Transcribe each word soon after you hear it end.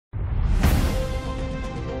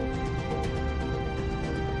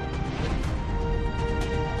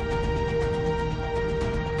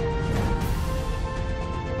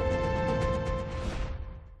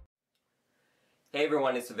Hey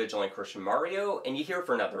everyone, it's the Vigilant Christian Mario, and you're here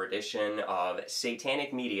for another edition of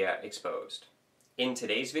Satanic Media Exposed. In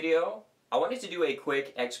today's video, I wanted to do a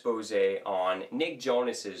quick expose on Nick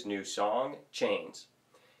Jonas's new song, Chains.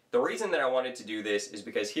 The reason that I wanted to do this is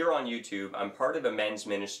because here on YouTube, I'm part of a men's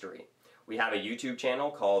ministry. We have a YouTube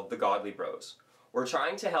channel called The Godly Bros. We're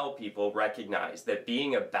trying to help people recognize that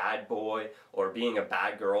being a bad boy or being a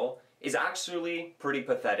bad girl is actually pretty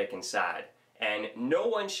pathetic and sad. And no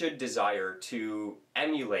one should desire to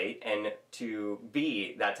emulate and to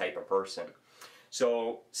be that type of person.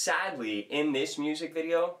 So sadly, in this music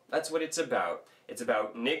video, that's what it's about. It's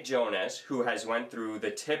about Nick Jonas, who has went through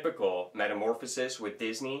the typical metamorphosis with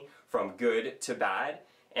Disney from good to bad,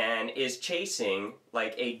 and is chasing,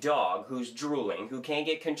 like a dog who's drooling, who can't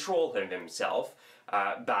get control of himself,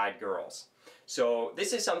 bad girls. So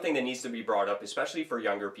this is something that needs to be brought up, especially for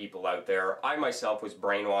younger people out there. I myself was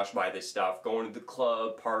brainwashed by this stuff, going to the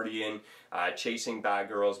club, partying, chasing bad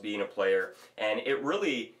girls, being a player, and it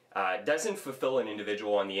really doesn't fulfill an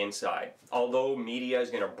individual on the inside. Although media is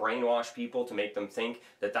going to brainwash people to make them think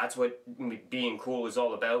that that's what being cool is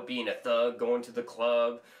all about, being a thug, going to the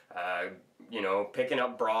club, you know, picking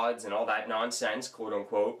up broads and all that nonsense, quote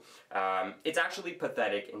unquote. It's actually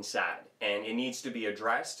pathetic and sad, and it needs to be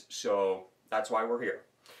addressed, so that's why we're here.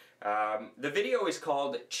 The video is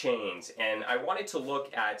called Chains, and I wanted to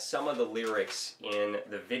look at some of the lyrics in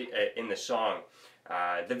the song.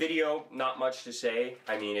 The video, not much to say.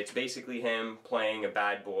 I mean, it's basically him playing a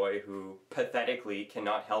bad boy who pathetically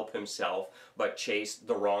cannot help himself but chase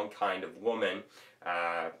the wrong kind of woman.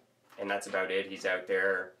 And that's about it. He's out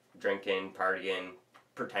there drinking, partying,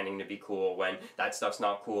 pretending to be cool when that stuff's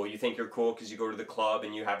not cool. You think you're cool because you go to the club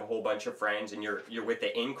and you have a whole bunch of friends and you're with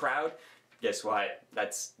the in crowd. Guess what?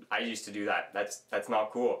 I used to do that. That's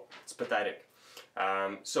not cool. It's pathetic.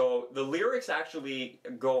 So the lyrics actually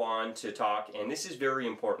go on to talk, and this is very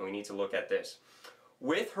important. We need to look at this.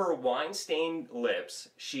 With her wine-stained lips,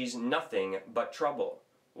 she's nothing but trouble.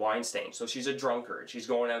 Wine-stained. So she's a drunkard. She's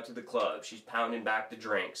going out to the club. She's pounding back the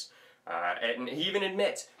drinks. And he even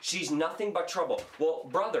admits she's nothing but trouble. Well,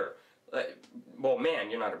 brother. Well, man,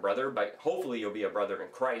 you're not a brother, but hopefully you'll be a brother in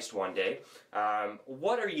Christ one day.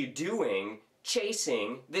 What are you doing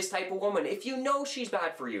chasing this type of woman if you know she's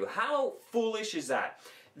bad for you? How foolish is that?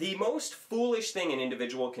 The most foolish thing an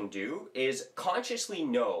individual can do is consciously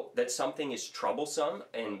know that something is troublesome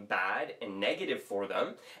and bad and negative for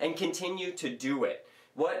them and continue to do it.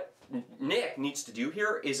 What Nick needs to do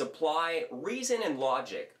here is apply reason and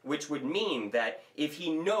logic, which would mean that if he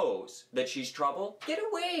knows that she's trouble, get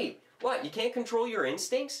away. What, you can't control your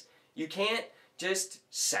instincts? You can't just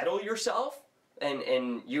settle yourself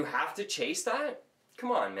and you have to chase that? Come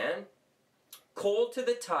on, man. Cold to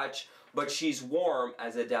the touch, but she's warm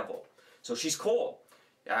as a devil. So she's cold.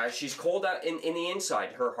 She's cold out in the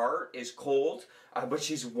inside. Her heart is cold, but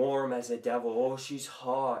she's warm as a devil. Oh, she's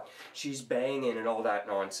hot. She's banging and all that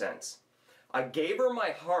nonsense. I gave her my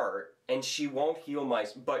heart, and she won't heal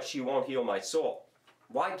but she won't heal my soul.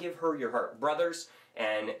 Why give her your heart? Brothers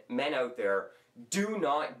and men out there, do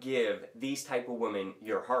not give these type of women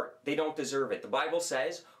your heart. They don't deserve it. The Bible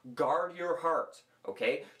says, guard your heart.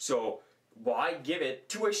 Okay? So why give it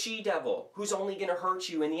to a she-devil who's only going to hurt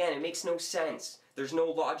you in the end? It makes no sense. There's no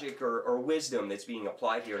logic or wisdom that's being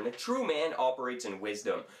applied here. And a true man operates in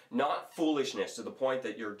wisdom, not foolishness to the point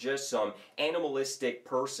that you're just some animalistic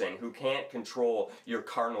person who can't control your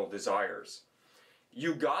carnal desires.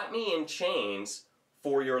 You got me in chains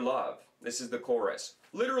for your love. This is the chorus.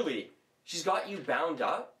 Literally, she's got you bound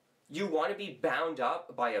up. You want to be bound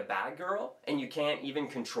up by a bad girl and you can't even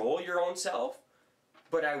control your own self?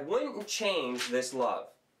 But I wouldn't change this love.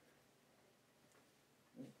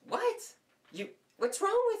 What? What's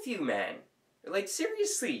wrong with you, man? Like,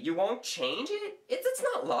 seriously, you won't change it? It's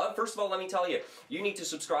not love. First of all, let me tell you, you need to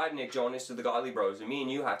subscribe, Nick Jonas, to the Godly Bros, and me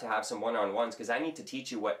and you have to have some one-on-ones, because I need to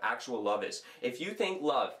teach you what actual love is. If you think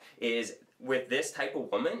love is with this type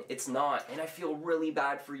of woman, it's not, and I feel really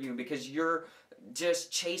bad for you, because you're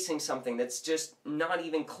just chasing something that's just not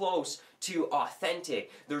even close to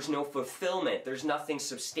authentic. There's no fulfillment. There's nothing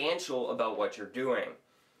substantial about what you're doing.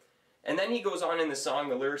 And then he goes on in the song,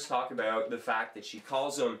 the lyrics talk about the fact that she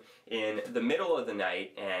calls him in the middle of the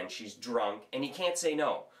night and she's drunk and he can't say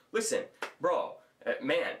no. Listen, bro,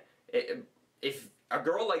 man, if a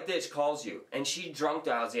girl like this calls you and she drunk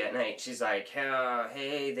dials you at night, she's like,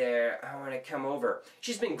 hey there, I want to come over.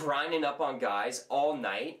 She's been grinding up on guys all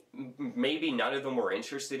night. Maybe none of them were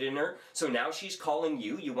interested in her. So now she's calling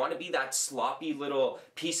you. You want to be that sloppy little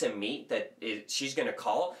piece of meat that she's going to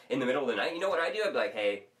call in the middle of the night? You know what I do? I'd be like,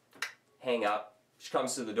 hey, hang up. She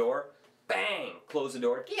comes to the door. Bang! Close the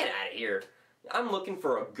door. Get out of here. I'm looking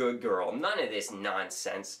for a good girl. None of this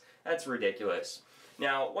nonsense. That's ridiculous.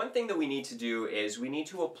 Now, one thing that we need to do is we need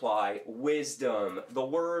to apply wisdom, the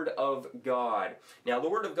Word of God. Now, the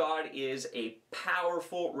Word of God is a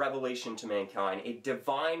powerful revelation to mankind, a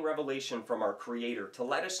divine revelation from our Creator to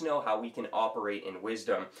let us know how we can operate in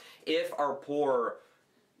wisdom. If our poor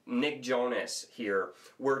Nick Jonas here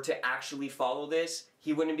were to actually follow this,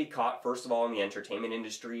 he wouldn't be caught, first of all, in the entertainment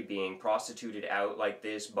industry, being prostituted out like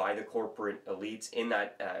this by the corporate elites in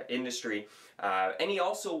that industry. And he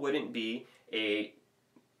also wouldn't be a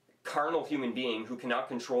carnal human being who cannot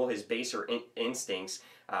control his baser instincts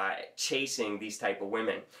chasing these type of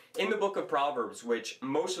women. In the book of Proverbs, which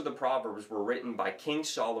most of the Proverbs were written by King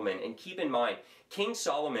Solomon, and keep in mind, King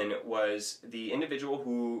Solomon was the individual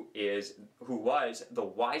who was the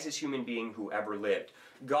wisest human being who ever lived.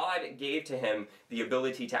 God gave to him the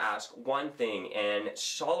ability to ask one thing, and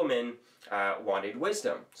Solomon wanted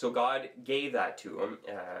wisdom. So God gave that to him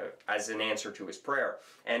as an answer to his prayer.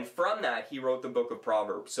 And from that, he wrote the book of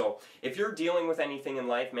Proverbs. So if you're dealing with anything in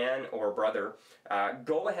life, man or brother,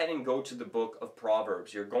 go ahead and go to the book of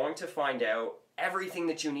Proverbs. You're going to find out everything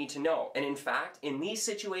that you need to know. And in fact, in these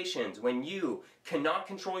situations, when you cannot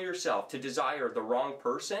control yourself to desire the wrong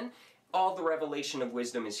person, all the revelation of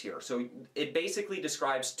wisdom is here. So it basically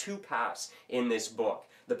describes two paths in this book: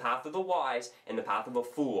 the path of the wise and the path of a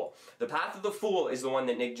fool. The path of the fool is the one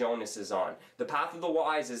that Nick Jonas is on. The path of the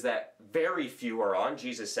wise is that very few are on.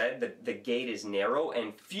 Jesus said that the gate is narrow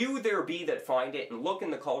and few there be that find it. And look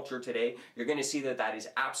in the culture today, you're going to see that that is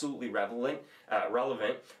absolutely relevant.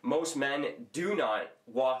 Most men do not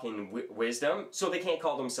walk in wisdom, so they can't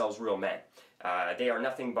call themselves real men. They are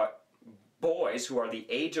nothing but boys who are the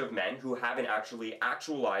age of men who haven't actually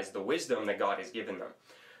actualized the wisdom that God has given them.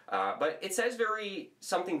 But it says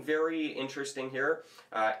something very interesting here.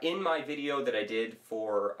 In my video that I did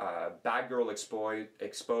for Bad Girl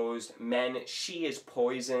Exposed, Men, She is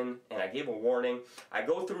Poison, and I gave a warning. I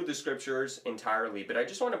go through the scriptures entirely, but I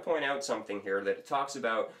just want to point out something here that it talks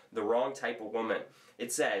about the wrong type of woman.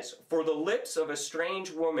 It says, "For the lips of a strange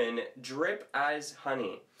woman drip as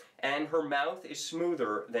honey, and her mouth is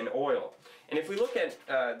smoother than oil." And if we look at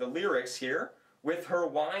the lyrics here, "With her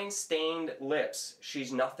wine-stained lips,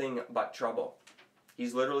 she's nothing but trouble."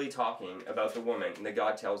 He's literally talking about the woman that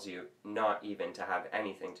God tells you not even to have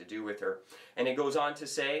anything to do with her. And it goes on to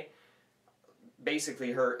say,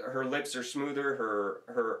 basically, her lips are smoother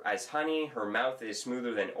her as honey, her mouth is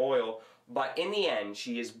smoother than oil, but in the end,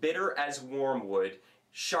 she is bitter as wormwood,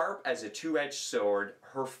 sharp as a two-edged sword,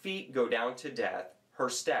 her feet go down to death, her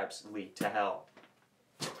steps lead to hell.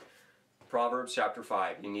 Proverbs chapter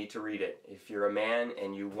 5, you need to read it. If you're a man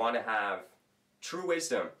and you want to have true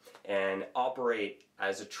wisdom and operate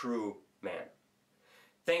as a true man.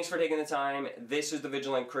 Thanks for taking the time. This is The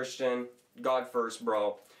Vigilant Christian. God first,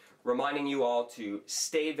 bro. Reminding you all to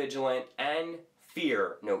stay vigilant and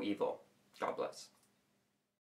fear no evil. God bless.